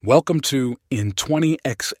Welcome to In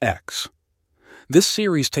 20XX. This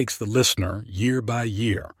series takes the listener, year by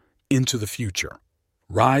year, into the future.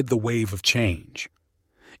 Ride the wave of change.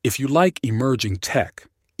 If you like emerging tech,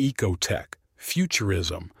 ecotech,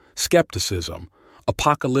 futurism, skepticism,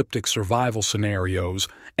 apocalyptic survival scenarios,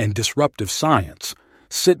 and disruptive science,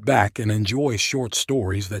 sit back and enjoy short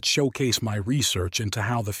stories that showcase my research into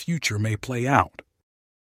how the future may play out.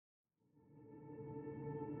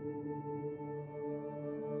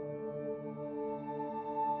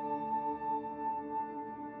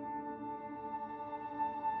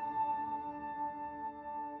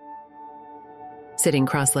 Sitting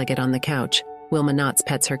cross-legged on the couch, Wilma Knotts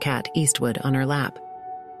pets her cat, Eastwood, on her lap.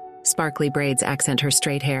 Sparkly braids accent her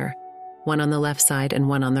straight hair, one on the left side and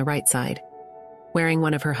one on the right side. Wearing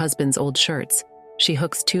one of her husband's old shirts, she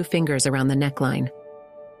hooks 2 fingers around the neckline.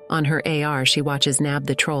 On her AR, she watches Nab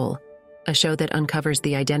the Troll, a show that uncovers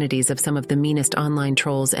the identities of some of the meanest online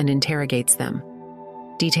trolls and interrogates them.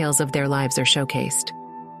 Details of their lives are showcased.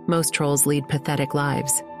 Most trolls lead pathetic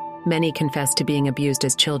lives. Many confess to being abused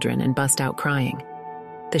as children and bust out crying.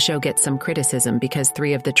 The show gets some criticism because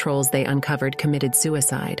 3 of the trolls they uncovered committed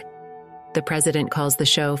suicide. The president calls the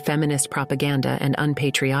show feminist propaganda and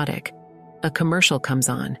unpatriotic. A commercial comes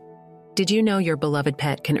on. Did you know your beloved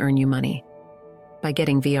pet can earn you money? By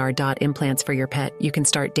getting VR dot implants for your pet, you can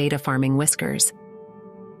start data farming whiskers.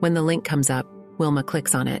 When the link comes up, Wilma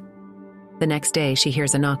clicks on it. The next day, she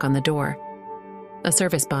hears a knock on the door. A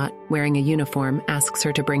service bot, wearing a uniform, asks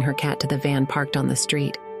her to bring her cat to the van parked on the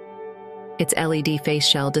street. Its LED face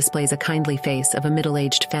shell displays a kindly face of a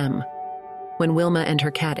middle-aged femme. When Wilma and her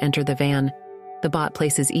cat enter the van, the bot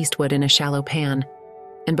places Eastwood in a shallow pan,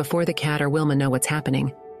 and before the cat or Wilma know what's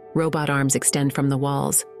happening, robot arms extend from the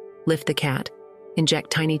walls, lift the cat, inject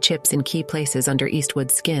tiny chips in key places under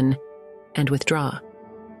Eastwood's skin, and withdraw.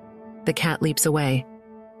 The cat leaps away,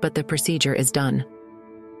 but the procedure is done.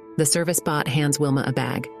 The service bot hands Wilma a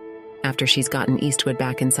bag. After she's gotten Eastwood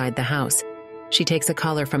back inside the house, she takes a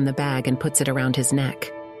collar from the bag and puts it around his neck.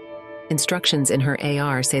 Instructions in her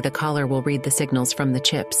AR say the collar will read the signals from the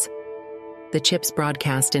chips. The chips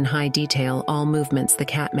broadcast in high detail all movements the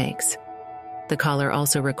cat makes. The collar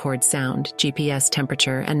also records sound, GPS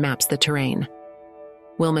temperature, and maps the terrain.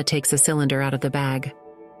 Wilma takes a cylinder out of the bag.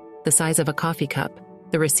 The size of a coffee cup,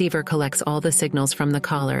 the receiver collects all the signals from the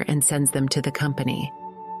collar and sends them to the company.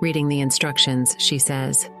 Reading the instructions, she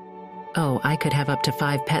says, "Oh, I could have up to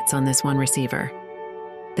 5 pets on this one receiver."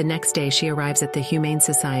 The next day, she arrives at the Humane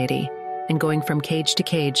Society, and going from cage to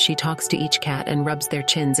cage, she talks to each cat and rubs their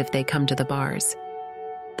chins if they come to the bars.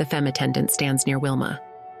 The femme attendant stands near Wilma.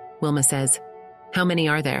 Wilma says, "How many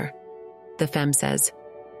are there?" The femme says,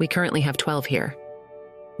 "We currently have 12 here."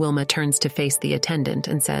 Wilma turns to face the attendant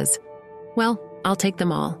and says, "Well, I'll take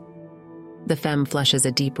them all." The femme flushes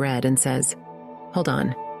a deep red and says, "Hold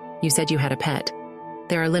on, you said you had a pet.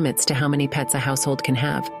 There are limits to how many pets a household can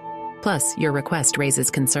have. Plus, your request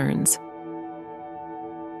raises concerns."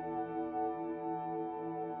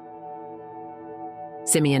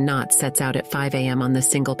 Simeon Knotts sets out at 5 a.m. on the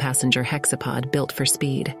single-passenger hexapod built for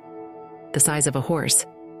speed. The size of a horse,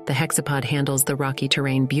 the hexapod handles the rocky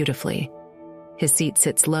terrain beautifully. His seat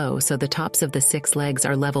sits low, so the tops of the 6 legs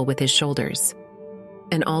are level with his shoulders.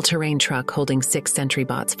 An all-terrain truck holding 6 sentry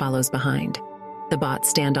bots follows behind. The bots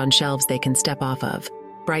stand on shelves they can step off of,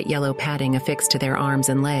 bright yellow padding affixed to their arms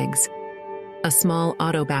and legs. A small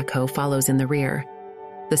auto backhoe follows in the rear.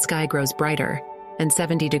 The sky grows brighter, and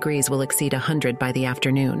 70 degrees will exceed 100 by the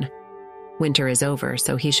afternoon. Winter is over,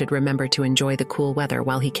 so he should remember to enjoy the cool weather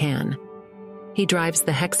while he can. He drives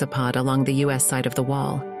the hexapod along the U.S. side of the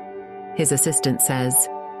wall. His assistant says,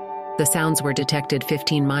 "The sounds were detected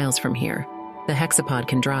 15 miles from here. The hexapod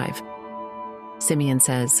can drive." Simeon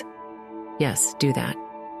says, "Yes, do that."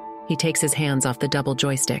 He takes his hands off the double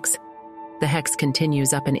joysticks. The hex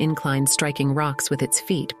continues up an incline, striking rocks with its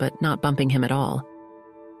feet, but not bumping him at all.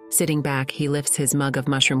 Sitting back, he lifts his mug of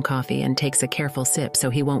mushroom coffee and takes a careful sip so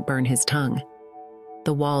he won't burn his tongue.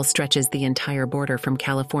 The wall stretches the entire border from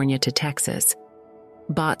California to Texas.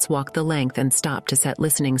 Bots walk the length and stop to set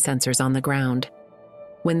listening sensors on the ground.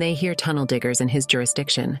 When they hear tunnel diggers in his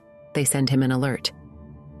jurisdiction, they send him an alert.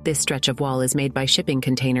 This stretch of wall is made by shipping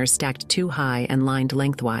containers stacked too high and lined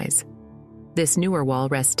lengthwise. This newer wall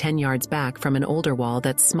rests 10 yards back from an older wall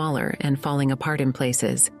that's smaller and falling apart in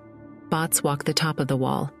places. Bots walk the top of the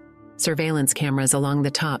wall. Surveillance cameras along the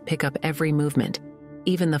top pick up every movement,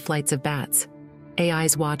 even the flights of bats.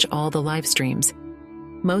 AIs watch all the live streams.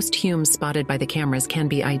 Most humans spotted by the cameras can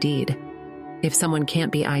be ID'd. If someone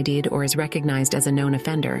can't be ID'd or is recognized as a known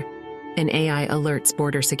offender, an AI alerts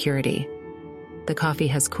border security. The coffee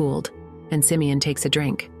has cooled, and Simeon takes a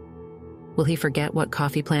drink. Will he forget what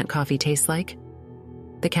coffee plant coffee tastes like?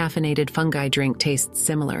 The caffeinated fungi drink tastes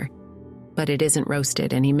similar, but it isn't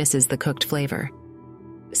roasted and he misses the cooked flavor.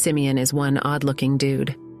 Simeon is one odd-looking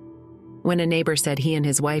dude. When a neighbor said he and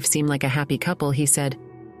his wife seemed like a happy couple, he said,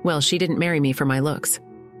 "Well, she didn't marry me for my looks."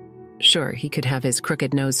 Sure, he could have his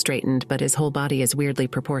crooked nose straightened, but his whole body is weirdly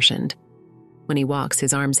proportioned. When he walks,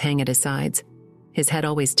 his arms hang at his sides. His head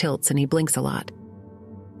always tilts and he blinks a lot.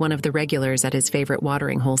 One of the regulars at his favorite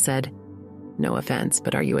watering hole said, "No offense,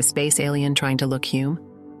 but are you a space alien trying to look Hume?"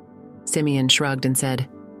 Simeon shrugged and said,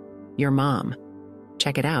 "Your mom.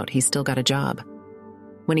 Check it out, he's still got a job."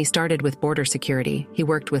 When he started with border security, he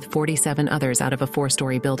worked with 47 others out of a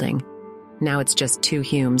 4-story building. Now it's just 2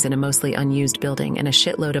 Humes in a mostly unused building and a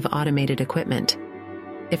shitload of automated equipment.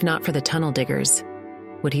 If not for the tunnel diggers,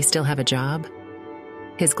 would he still have a job?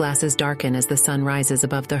 His glasses darken as the sun rises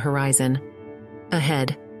above the horizon.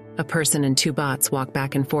 Ahead, a person and 2 bots walk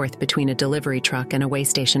back and forth between a delivery truck and a way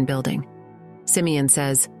station building. Simeon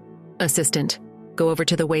says, "Assistant, go over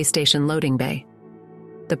to the way station loading bay."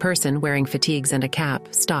 The person, wearing fatigues and a cap,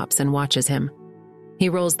 stops and watches him. He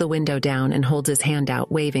rolls the window down and holds his hand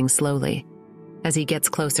out, waving slowly. As he gets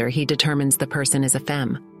closer, he determines the person is a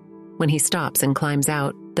femme. When he stops and climbs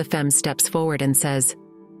out, the femme steps forward and says,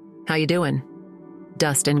 "How you doing?"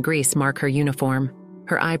 Dust and grease mark her uniform.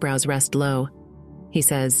 Her eyebrows rest low. He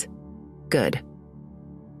says, "Good."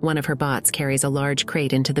 One of her bots carries a large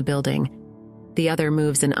crate into the building. The other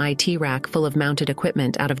moves an IT rack full of mounted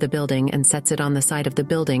equipment out of the building and sets it on the side of the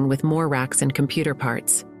building with more racks and computer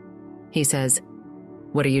parts. He says,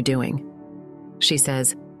 "What are you doing?" She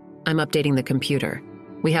says, "I'm updating the computer.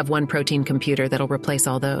 We have one protein computer that'll replace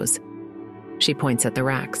all those." She points at the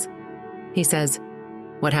racks. He says,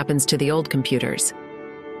 "What happens to the old computers?"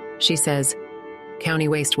 She says, "County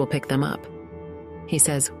Waste will pick them up." He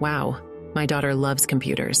says, "Wow, my daughter loves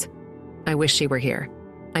computers. I wish she were here.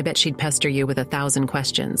 I bet she'd pester you with 1,000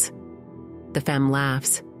 questions." The femme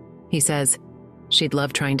laughs. He says, "She'd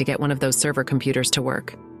love trying to get one of those server computers to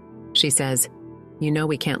work." She says, "You know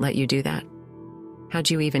we can't let you do that. How'd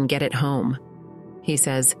you even get it home?" He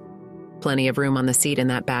says, "Plenty of room on the seat in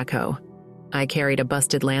that backhoe. I carried a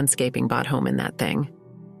busted landscaping bot home in that thing."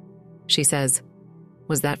 She says,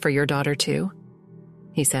 "Was that for your daughter too?"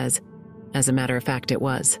 He says, "As a matter of fact, it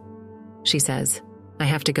was." She says, "I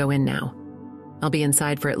have to go in now. I'll be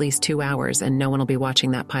inside for at least 2 hours and no one will be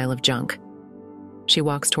watching that pile of junk." She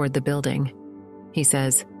walks toward the building. He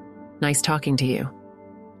says, "Nice talking to you."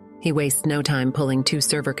 He wastes no time pulling 2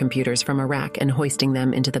 server computers from a rack and hoisting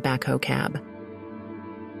them into the backhoe cab.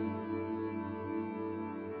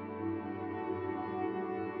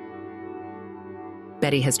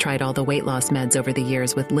 Betty has tried all the weight loss meds over the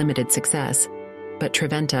years with limited success, but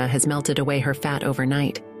Treventa has melted away her fat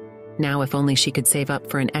overnight. Now if only she could save up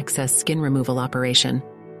for an excess skin removal operation.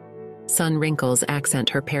 Sun wrinkles accent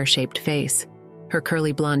her pear-shaped face. Her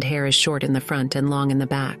curly blonde hair is short in the front and long in the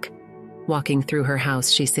back. Walking through her house,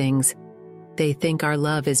 she sings, "They think our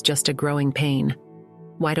love is just a growing pain.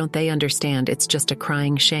 Why don't they understand it's just a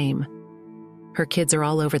crying shame?" Her kids are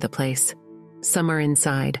all over the place. Some are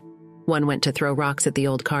inside. One went to throw rocks at the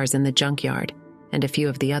old cars in the junkyard, and a few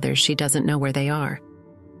of the others she doesn't know where they are.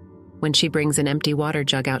 When she brings an empty water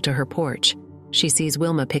jug out to her porch, she sees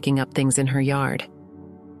Wilma picking up things in her yard.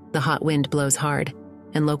 The hot wind blows hard,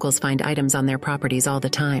 and locals find items on their properties all the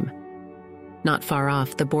time. Not far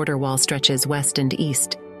off, the border wall stretches west and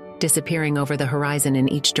east, disappearing over the horizon in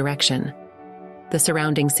each direction. The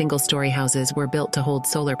surrounding single-story houses were built to hold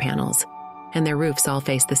solar panels, and their roofs all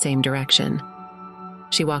face the same direction.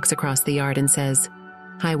 She walks across the yard and says,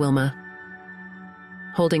 "Hi, Wilma."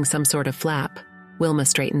 Holding some sort of flap, Wilma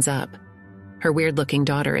straightens up. Her weird-looking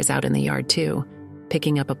daughter is out in the yard too,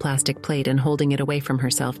 picking up a plastic plate and holding it away from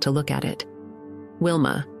herself to look at it.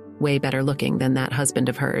 Wilma, way better looking than that husband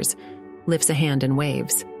of hers, lifts a hand and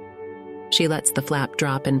waves. She lets the flap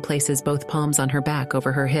drop and places both palms on her back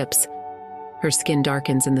over her hips. Her skin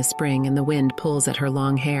darkens in the spring and the wind pulls at her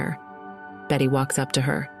long hair. Betty walks up to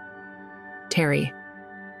her. "Terry."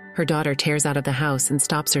 Her daughter tears out of the house and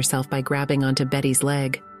stops herself by grabbing onto Betty's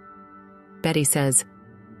leg. Betty says,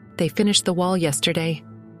 "They finished the wall yesterday.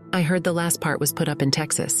 I heard the last part was put up in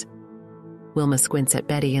Texas." Wilma squints at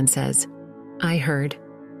Betty and says, "I heard."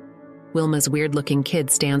 Wilma's weird-looking kid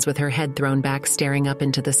stands with her head thrown back, staring up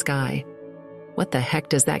into the sky. What the heck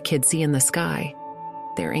does that kid see in the sky?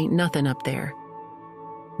 There ain't nothing up there.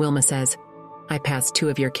 Wilma says, "I passed 2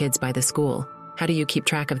 of your kids by the school. How do you keep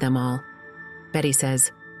track of them all?" Betty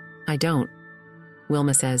says, "I don't."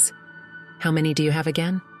 Wilma says, "How many do you have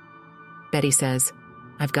again?" Betty says,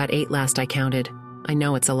 "I've got 8 last I counted. I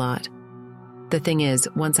know it's a lot." The thing is,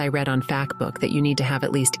 once I read on Factbook that you need to have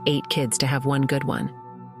at least 8 kids to have one good one.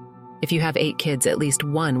 If you have 8 kids, at least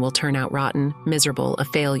one will turn out rotten, miserable, a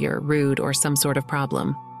failure, rude, or some sort of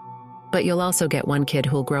problem. But you'll also get one kid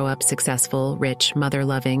who'll grow up successful, rich,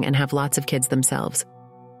 mother-loving, and have lots of kids themselves.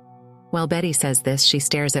 While Betty says this, she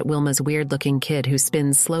stares at Wilma's weird-looking kid who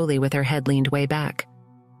spins slowly with her head leaned way back.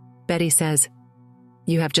 Betty says,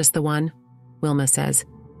 "You have just the one?" Wilma says,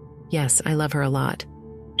 "Yes, I love her a lot.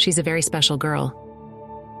 She's a very special girl."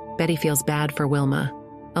 Betty feels bad for Wilma.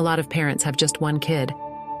 A lot of parents have just one kid,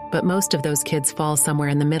 but most of those kids fall somewhere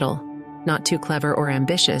in the middle. Not too clever or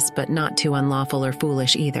ambitious, but not too unlawful or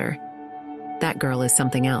foolish either. That girl is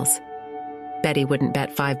something else. Betty wouldn't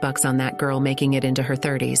bet $5 on that girl making it into her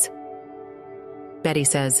 30s. Betty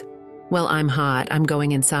says, "Well, I'm hot. I'm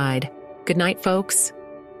going inside. Good night, folks."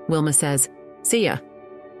 Wilma says, "See ya."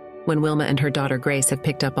 When Wilma and her daughter Grace have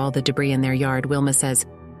picked up all the debris in their yard, Wilma says,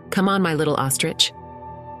 "Come on, my little ostrich."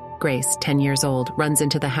 Grace, 10 years old, runs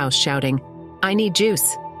into the house shouting, "I need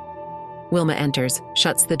juice." Wilma enters,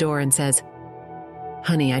 shuts the door, and says,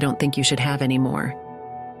 "Honey, I don't think you should have any more."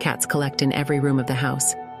 Cats collect in every room of the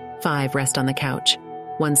house. 5 rest on the couch.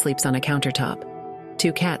 1 sleeps on a countertop.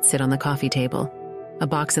 2 cats sit on the coffee table. A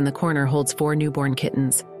box in the corner holds 4 newborn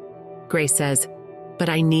kittens. Grace says, "But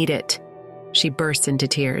I need it." She bursts into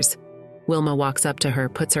tears. Wilma walks up to her,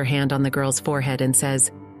 puts her hand on the girl's forehead, and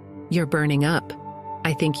says, "You're burning up.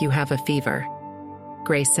 I think you have a fever."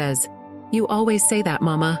 Grace says, "You always say that,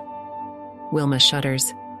 Mama." Wilma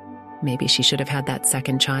shudders. Maybe she should have had that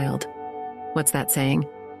second child. What's that saying?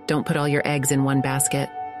 Don't put all your eggs in one basket.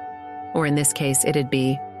 Or in this case, it'd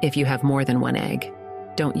be, if you have more than one egg,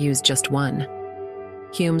 don't use just one.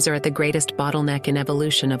 Humans are at the greatest bottleneck in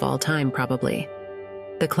evolution of all time, probably.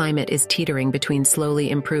 The climate is teetering between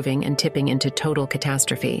slowly improving and tipping into total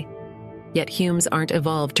catastrophe. Yet humans aren't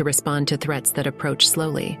evolved to respond to threats that approach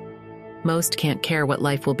slowly. Most can't care what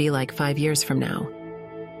life will be like 5 years from now.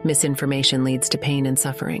 Misinformation leads to pain and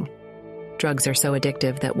suffering. Drugs are so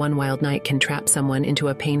addictive that one wild night can trap someone into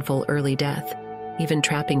a painful early death, even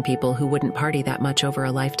trapping people who wouldn't party that much over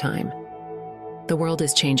a lifetime. The world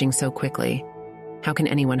is changing so quickly. How can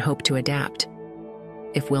anyone hope to adapt?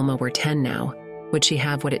 If Wilma were 10 now, would she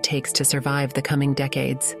have what it takes to survive the coming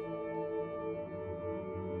decades?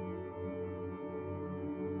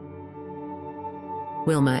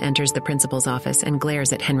 Wilma enters the principal's office and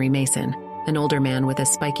glares at Henry Mason, an older man with a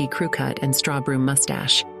spiky crew cut and straw broom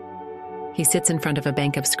mustache. He sits in front of a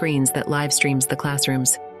bank of screens that live streams the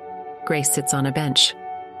classrooms. Grace sits on a bench.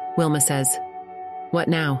 Wilma says, "What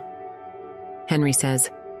now?" Henry says,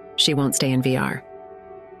 "She won't stay in VR."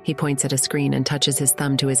 He points at a screen and touches his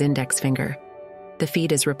thumb to his index finger. The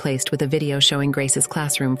feed is replaced with a video showing Grace's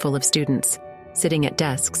classroom full of students, sitting at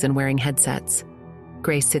desks and wearing headsets.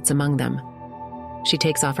 Grace sits among them. She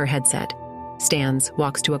takes off her headset, stands,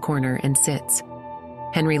 walks to a corner, and sits.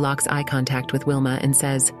 Henry locks eye contact with Wilma and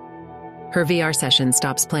says, "Her VR session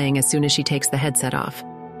stops playing as soon as she takes the headset off."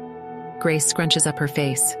 Grace scrunches up her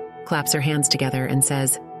face, claps her hands together, and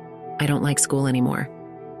says, "I don't like school anymore."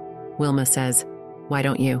 Wilma says, "Why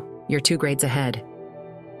don't you? You're 2 grades ahead."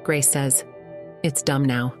 Grace says, "It's dumb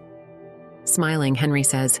now." Smiling, Henry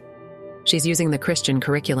says, "She's using the Christian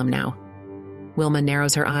curriculum now." Wilma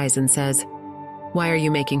narrows her eyes and says, "Why are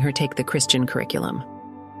you making her take the Christian curriculum?"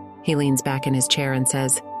 He leans back in his chair and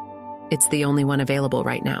says, "It's the only one available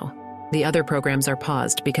right now. The other programs are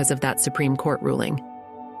paused because of that Supreme Court ruling."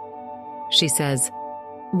 She says,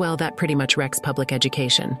 "Well, that pretty much wrecks public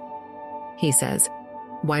education." He says,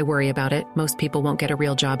 "Why worry about it? Most people won't get a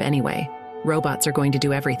real job anyway. Robots are going to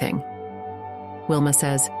do everything." Wilma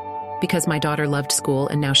says, "Because my daughter loved school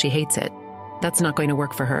and now she hates it. That's not going to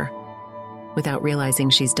work for her." Without realizing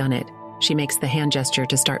she's done it, she makes the hand gesture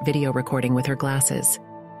to start video recording with her glasses.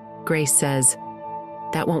 Grace says,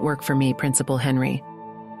 "That won't work for me, Principal Henry."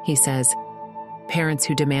 He says, "Parents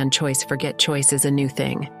who demand choice forget choice is a new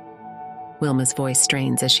thing." Wilma's voice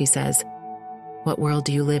strains as she says, "What world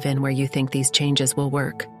do you live in where you think these changes will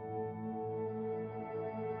work?"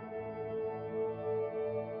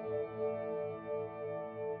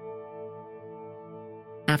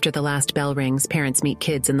 After the last bell rings, parents meet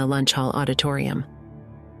kids in the lunch hall auditorium.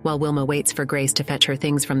 While Wilma waits for Grace to fetch her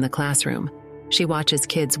things from the classroom, she watches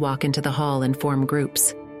kids walk into the hall and form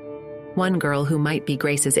groups. One girl who might be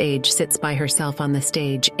Grace's age sits by herself on the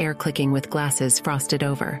stage, air-clicking with glasses frosted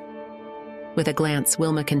over. With a glance,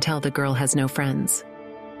 Wilma can tell the girl has no friends.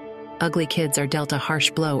 Ugly kids are dealt a harsh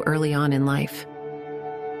blow early on in life.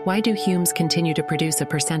 Why do humans continue to produce a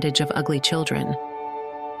percentage of ugly children?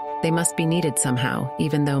 They must be needed somehow,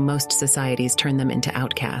 even though most societies turn them into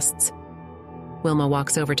outcasts. Wilma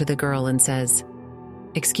walks over to the girl and says,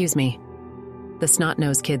 "Excuse me." The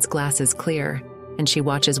snot-nosed kid's glasses clear, and she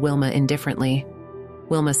watches Wilma indifferently.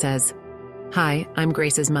 Wilma says, "Hi, I'm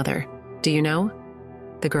Grace's mother. Do you know?"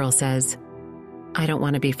 The girl says, "I don't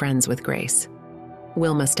want to be friends with Grace."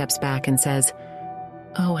 Wilma steps back and says,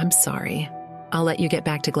 "Oh, I'm sorry. I'll let you get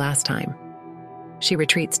back to glass time." She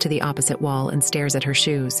retreats to the opposite wall and stares at her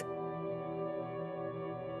shoes.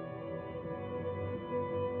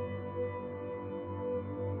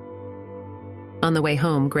 On the way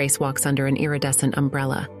home, Grace walks under an iridescent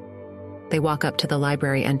umbrella. They walk up to the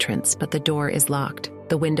library entrance, but the door is locked.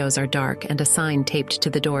 The windows are dark, and a sign taped to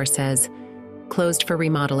the door says, "Closed for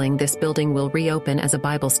remodeling, this building will reopen as a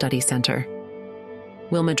Bible study center."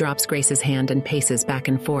 Wilma drops Grace's hand and paces back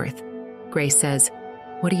and forth. Grace says,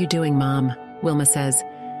 "What are you doing, Mom?" Wilma says,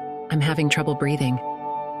 "I'm having trouble breathing."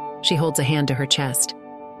 She holds a hand to her chest.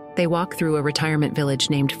 They walk through a retirement village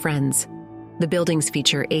named Friends. The buildings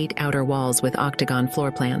feature 8 outer walls with octagon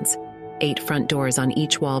floor plans. 8 front doors on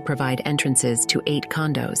each wall provide entrances to 8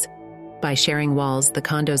 condos. By sharing walls, the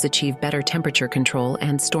condos achieve better temperature control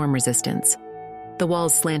and storm resistance. The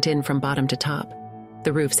walls slant in from bottom to top.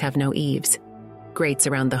 The roofs have no eaves. Grates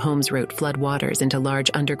around the homes route flood waters into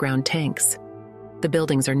large underground tanks. The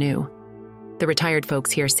buildings are new. The retired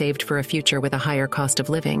folks here saved for a future with a higher cost of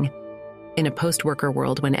living. In a post-worker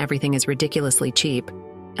world when everything is ridiculously cheap,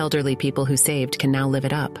 elderly people who saved can now live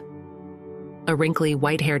it up. A wrinkly,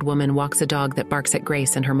 white-haired woman walks a dog that barks at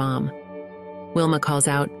Grace and her mom. Wilma calls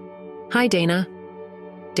out, "Hi, Dana."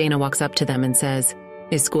 Dana walks up to them and says,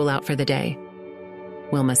 "Is school out for the day?"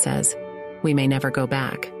 Wilma says, "We may never go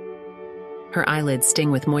back." Her eyelids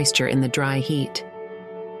sting with moisture in the dry heat.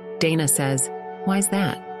 Dana says, "Why's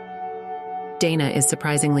that?" Dana is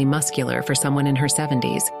surprisingly muscular for someone in her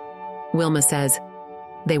 70s. Wilma says,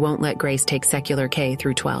 "They won't let Grace take secular K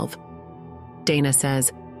through 12. Dana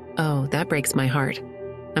says, "Oh, that breaks my heart.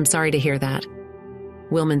 I'm sorry to hear that."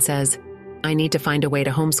 Wilma says, "I need to find a way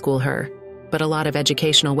to homeschool her, but a lot of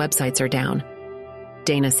educational websites are down."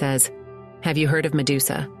 Dana says, "Have you heard of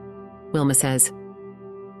Medusa?" Wilma says,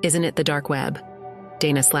 "Isn't it the dark web?"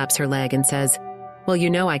 Dana slaps her leg and says, "Well, you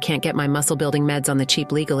know I can't get my muscle-building meds on the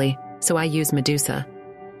cheap legally, so I use Medusa.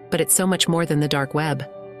 But it's so much more than the dark web.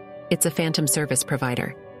 It's a phantom service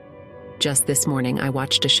provider. Just this morning, I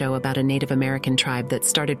watched a show about a Native American tribe that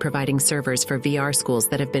started providing servers for VR schools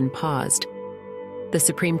that have been paused. The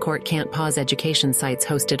Supreme Court can't pause education sites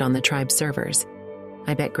hosted on the tribe's servers.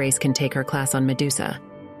 I bet Grace can take her class on Medusa."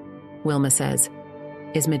 Wilma says,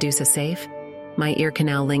 "Is Medusa safe? My ear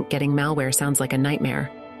canal link getting malware sounds like a nightmare."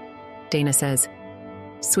 Dana says,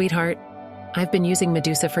 "Sweetheart, I've been using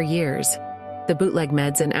Medusa for years. The bootleg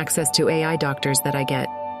meds and access to AI doctors that I get,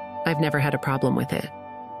 I've never had a problem with it."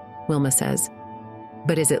 Wilma says,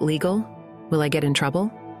 "But is it legal? Will I get in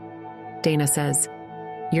trouble?" Dana says,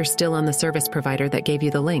 "You're still on the service provider that gave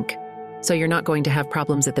you the link, so you're not going to have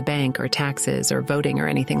problems at the bank or taxes or voting or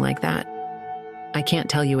anything like that. I can't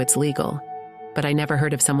tell you it's legal, but I never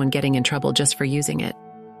heard of someone getting in trouble just for using it.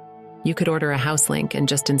 You could order a house link and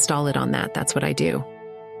just install it on that. That's what I do."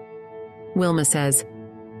 Wilma says,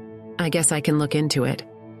 "I guess I can look into it."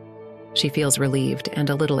 She feels relieved and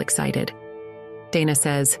a little excited. Dana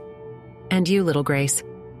says, "And you, little Grace,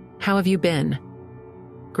 how have you been?"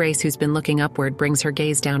 Grace, who's been looking upward, brings her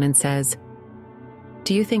gaze down and says,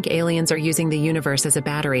 "Do you think aliens are using the universe as a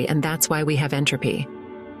battery and that's why we have entropy?"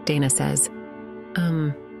 Dana says,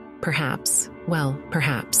 Perhaps. Well,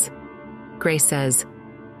 perhaps." Grace says,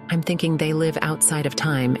 "I'm thinking they live outside of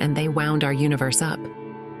time and they wound our universe up.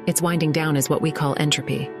 It's winding down is what we call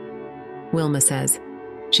entropy." Wilma says,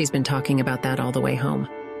 "She's been talking about that all the way home."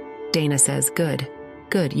 Dana says, Good,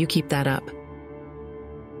 you keep that up."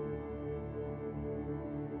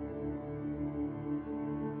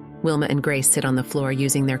 Wilma and Grace sit on the floor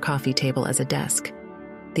using their coffee table as a desk.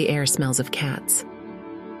 The air smells of cats.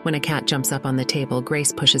 When a cat jumps up on the table,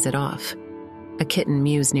 Grace pushes it off. A kitten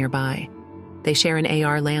mews nearby. They share an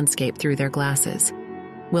AR landscape through their glasses.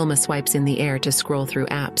 Wilma swipes in the air to scroll through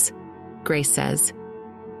apps. Grace says,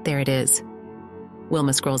 "There it is."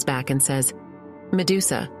 Wilma scrolls back and says,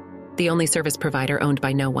 "Medusa, the only service provider owned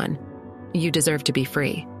by no one. You deserve to be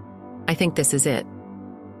free. I think this is it."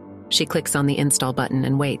 She clicks on the install button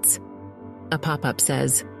and waits. A pop-up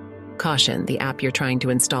says, "Caution, the app you're trying to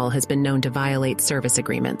install has been known to violate service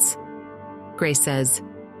agreements." Grace says,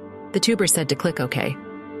 "The tuber said to click OK."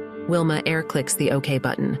 Wilma air-clicks the OK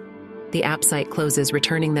button. The app site closes,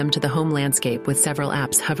 returning them to the home landscape with several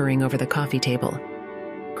apps hovering over the coffee table.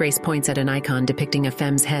 Grace points at an icon depicting a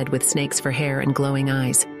femme's head with snakes for hair and glowing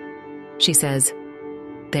eyes. She says,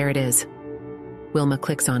 "There it is." Wilma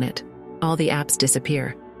clicks on it. All the apps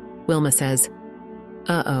disappear. Wilma says,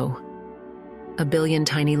 "Uh-oh." A billion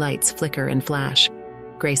tiny lights flicker and flash.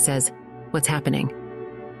 Grace says, "What's happening?"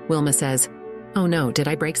 Wilma says, "Oh no, did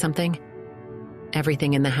I break something?"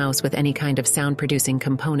 Everything in the house with any kind of sound-producing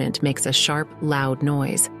component makes a sharp, loud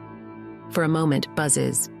noise. For a moment,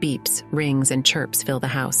 buzzes, beeps, rings, and chirps fill the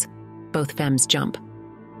house. Both femmes jump.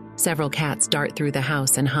 Several cats dart through the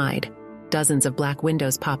house and hide. Dozens of black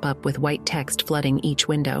windows pop up with white text flooding each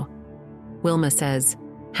window. Wilma says,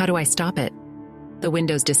 "How do I stop it?" The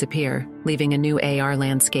windows disappear, leaving a new AR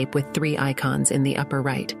landscape with 3 icons in the upper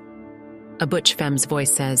right. A butch femme's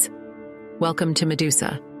voice says, "Welcome to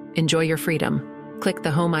Medusa. Enjoy your freedom. Click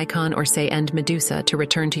the home icon or say End Medusa to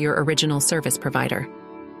return to your original service provider."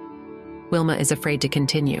 Wilma is afraid to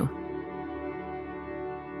continue.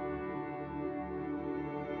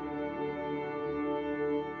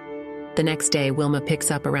 The next day, Wilma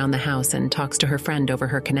picks up around the house and talks to her friend over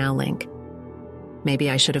her canal link.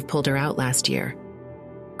 "Maybe I should have pulled her out last year."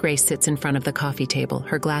 Grace sits in front of the coffee table,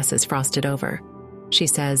 her glasses frosted over. She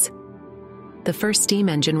says, "The first steam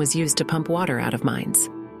engine was used to pump water out of mines."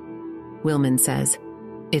 Wilman says,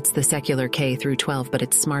 "It's the secular K through 12, but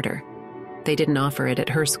it's smarter. They didn't offer it at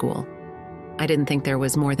her school. I didn't think there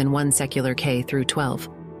was more than one secular K through 12.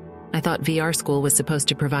 I thought VR school was supposed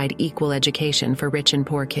to provide equal education for rich and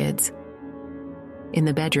poor kids." In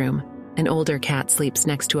the bedroom, an older cat sleeps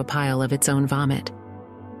next to a pile of its own vomit.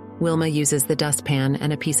 Wilma uses the dustpan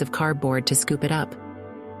and a piece of cardboard to scoop it up.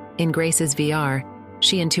 In Grace's VR,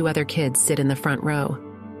 she and 2 other kids sit in the front row.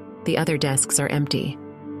 The other desks are empty.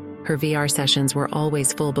 Her VR sessions were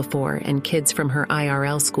always full before, and kids from her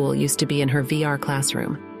IRL school used to be in her VR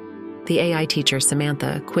classroom. The AI teacher,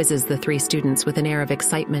 Samantha, quizzes the 3 students with an air of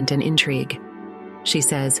excitement and intrigue. She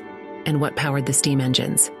says, "And what powered the steam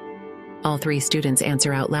engines?" All 3 students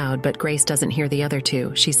answer out loud, but Grace doesn't hear the other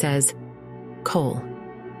 2. She says, "Coal."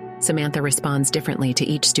 Samantha responds differently to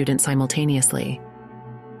each student simultaneously.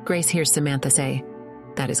 Grace hears Samantha say,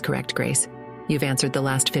 "That is correct, Grace. You've answered the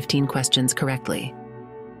last 15 questions correctly."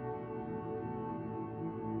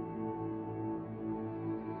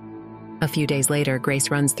 A few days later,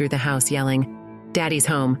 Grace runs through the house yelling, "Daddy's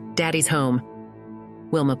home! Daddy's home!"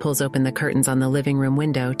 Wilma pulls open the curtains on the living room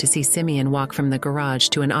window to see Simeon walk from the garage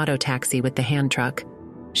to an auto taxi with the hand truck.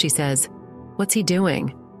 She says, "What's he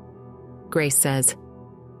doing?" Grace says,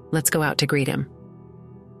 "Let's go out to greet him."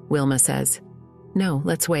 Wilma says, "No,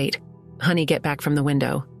 let's wait. Honey, get back from the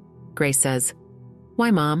window." Grace says,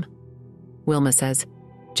 "Why, Mom?" Wilma says,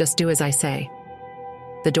 "Just do as I say."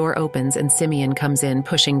 The door opens and Simeon comes in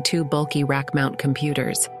pushing 2 bulky rack-mount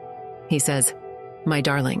computers. He says, "My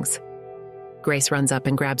darlings." Grace runs up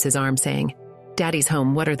and grabs his arm saying, "Daddy's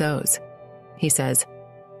home, what are those?" He says,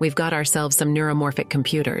 "We've got ourselves some neuromorphic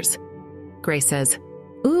computers." Grace says,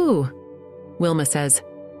 "Ooh." Wilma says,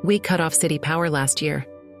 "We cut off city power last year.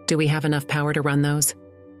 Do we have enough power to run those?"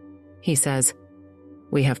 He says,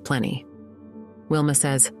 "We have plenty." Wilma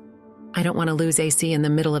says, "I don't want to lose AC in the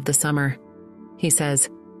middle of the summer." He says,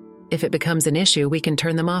 "If it becomes an issue, we can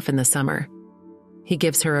turn them off in the summer." He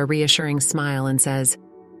gives her a reassuring smile and says,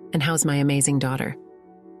 "And how's my amazing daughter?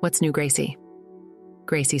 What's new, Gracie?"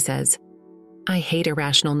 Gracie says, "I hate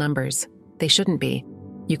irrational numbers. They shouldn't be.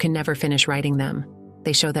 You can never finish writing them.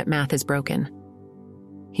 They show that math is broken."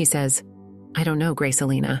 He says, "I don't know,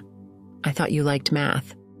 Gracelina. I thought you liked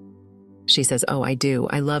math." She says, "Oh, I do.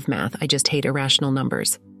 I love math. I just hate irrational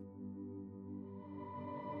numbers."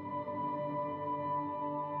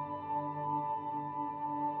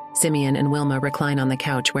 Simeon and Wilma recline on the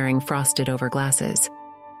couch wearing frosted-over glasses.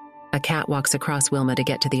 A cat walks across Wilma to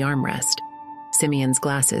get to the armrest. Simeon's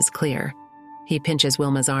glasses clear. He pinches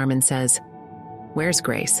Wilma's arm and says, "Where's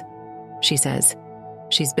Grace?" She says,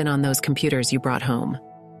 "She's been on those computers you brought home."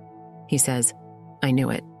 He says, "I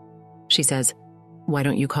knew it." She says, "Why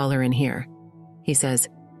don't you call her in here?" He says,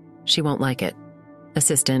 "She won't like it.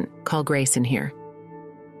 Assistant, call Grace in here."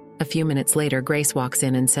 A few minutes later, Grace walks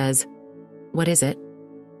in and says, "What is it?"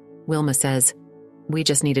 Wilma says, "We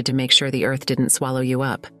just needed to make sure the earth didn't swallow you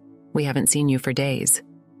up. We haven't seen you for days."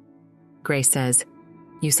 Grace says,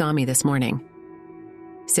 "You saw me this morning."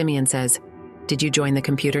 Simeon says, "Did you join the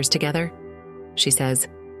computers together?" She says,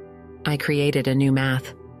 "I created a new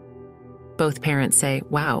math." Both parents say,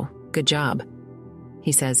 "Wow, good job."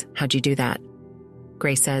 He says, "How'd you do that?"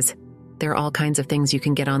 Grace says, "There are all kinds of things you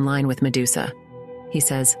can get online with Medusa." He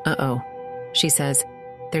says, "Uh-oh." She says,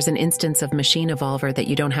 "There's an instance of Machine Evolver that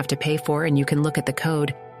you don't have to pay for and you can look at the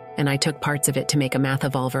code, and I took parts of it to make a math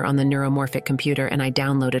evolver on the neuromorphic computer and I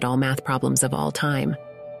downloaded all math problems of all time."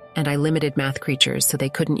 and I limited math creatures so they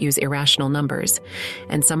couldn't use irrational numbers,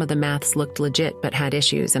 and some of the maths looked legit but had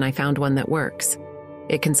issues, and I found one that works.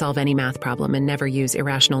 It can solve any math problem and never use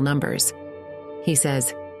irrational numbers. He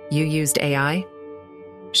says, "You used AI?"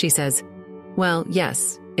 She says, "Well,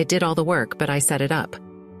 yes, it did all the work, but I set it up."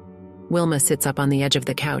 Wilma sits up on the edge of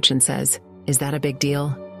the couch and says, "Is that a big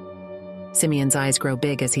deal?" Simeon's eyes grow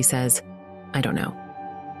big as he says, "I don't know."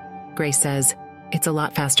 Grace says, "It's a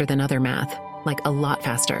lot faster than other math, like a lot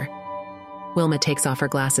faster." Wilma takes off her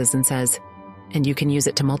glasses and says, "And you can use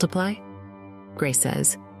it to multiply?" Grace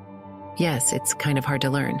says, "Yes, it's kind of hard to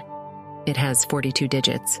learn. It has 42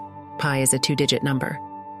 digits. Pi is a 2-digit number."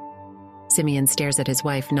 Simeon stares at his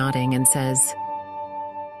wife, nodding, and says,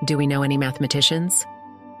 "Do we know any mathematicians?"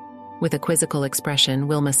 With a quizzical expression,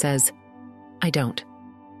 Wilma says, "I don't."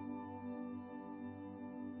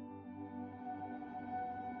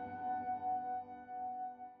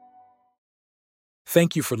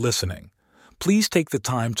 Thank you for listening. Please take the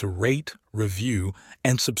time to rate, review,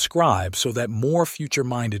 and subscribe so that more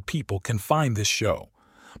future-minded people can find this show.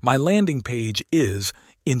 My landing page is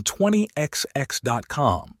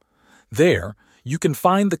in20xx.com. There, you can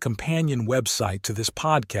find the companion website to this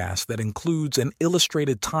podcast that includes an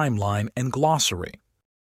illustrated timeline and glossary.